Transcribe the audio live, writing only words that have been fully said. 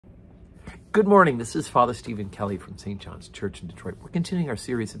Good morning. This is Father Stephen Kelly from St. John's Church in Detroit. We're continuing our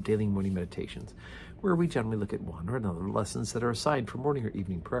series of daily morning meditations, where we generally look at one or another lessons that are assigned for morning or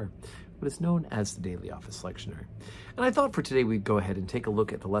evening prayer, what is known as the Daily Office Lectionary. And I thought for today we'd go ahead and take a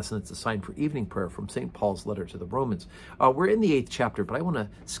look at the lesson that's assigned for evening prayer from St. Paul's letter to the Romans. We're in the 8th chapter, but I want to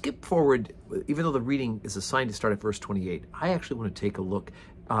skip forward, even though the reading is assigned to start at verse 28. I actually want to take a look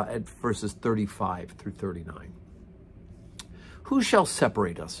at verses 35 through 39. Who shall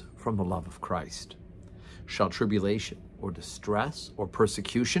separate us from the love of Christ? Shall tribulation, or distress, or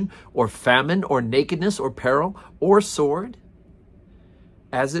persecution, or famine, or nakedness, or peril, or sword?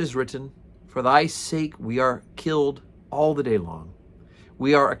 As it is written, for thy sake we are killed all the day long.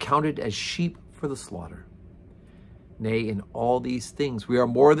 We are accounted as sheep for the slaughter. Nay, in all these things we are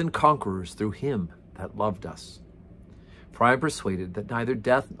more than conquerors through him that loved us. For I am persuaded that neither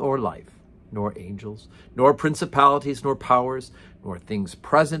death nor life, nor angels, nor principalities, nor powers, nor things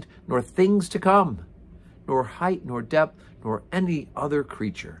present, nor things to come, nor height, nor depth, nor any other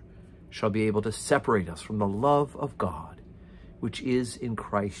creature shall be able to separate us from the love of God, which is in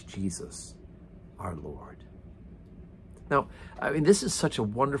Christ Jesus, our Lord. Now, this is such a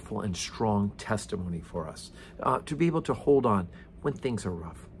wonderful and strong testimony for us, to be able to hold on when things are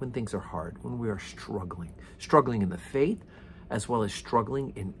rough, when things are hard, when we are struggling in the faith, as well as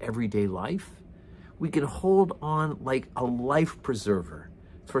struggling in everyday life. We can hold on like a life preserver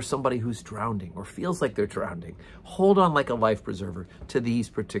for somebody who's drowning or feels like they're drowning. Hold on like a life preserver to these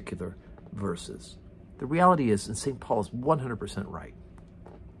particular verses. The reality is, and St. Paul is 100% right,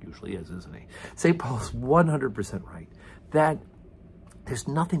 usually is, isn't he? St. Paul is 100% right, that there's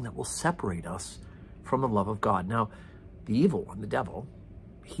nothing that will separate us from the love of God. Now, the evil one, the devil,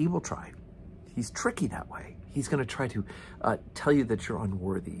 he will try. He's tricky that way. He's going to try to tell you that you're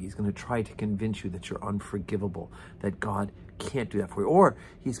unworthy. He's going to try to convince you that you're unforgivable, that God can't do that for you. Or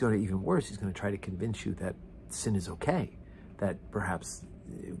he's going to, even worse, he's going to try to convince you that sin is okay, that perhaps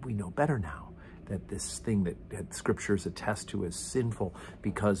we know better now, that this thing that scriptures attest to as sinful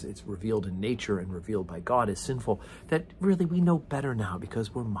because it's revealed in nature and revealed by God is sinful, that really we know better now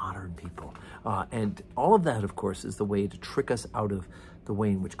because we're modern people. And all of that, of course, is the way to trick us out of the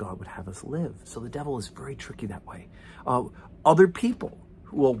way in which God would have us live. So the devil is very tricky that way. Other people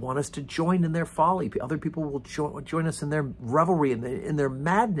who will want us to join in their folly. Other people will join us in their revelry, in their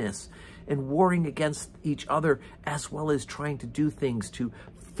madness, and warring against each other, as well as trying to do things to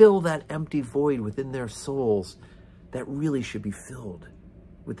fill that empty void within their souls that really should be filled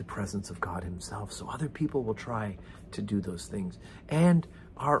with the presence of God himself. So other people will try to do those things. And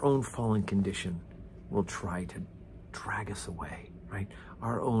our own fallen condition will try to drag us away, right?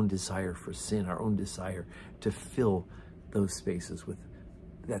 Our own desire for sin, our own desire to fill those spaces with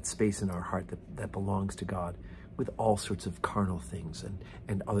that space in our heart that belongs to God with all sorts of carnal things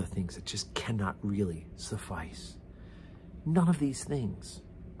and other things that just cannot really suffice. None of these things,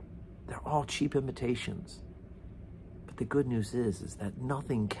 they're all cheap imitations. But the good news is that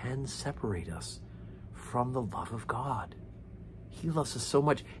nothing can separate us from the love of God. He loves us so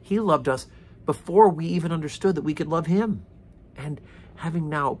much. He loved us before we even understood that we could love him. And having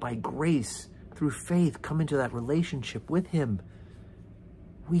now, by grace, through faith, come into that relationship with him,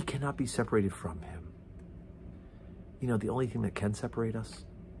 we cannot be separated from him. You know, the only thing that can separate us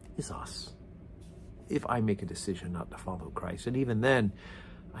is us. If I make a decision not to follow Christ, and even then,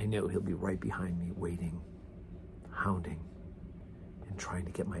 I know he'll be right behind me, waiting, hounding, and trying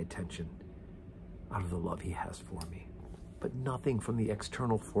to get my attention out of the love he has for me. But nothing from the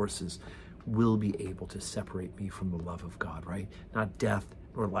external forces will be able to separate me from the love of God, right? Not death,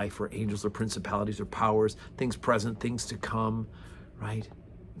 nor life, or angels, or principalities, or powers, things present, things to come, right?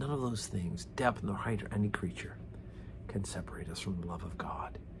 None of those things, depth, nor height, or any creature, can separate us from the love of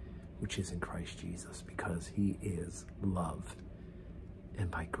God, which is in Christ Jesus, because he is love. And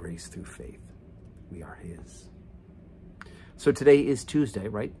by grace through faith, we are his. So today is Tuesday,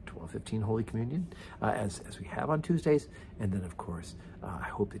 right? 12:15 Holy Communion, as we have on Tuesdays. And then, of course, I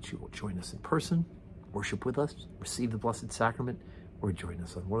hope that you will join us in person, worship with us, receive the Blessed Sacrament, or join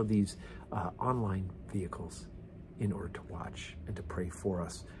us on one of these online vehicles in order to watch and to pray for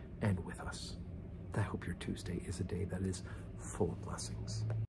us and with us. I hope your Tuesday is a day that is full of blessings.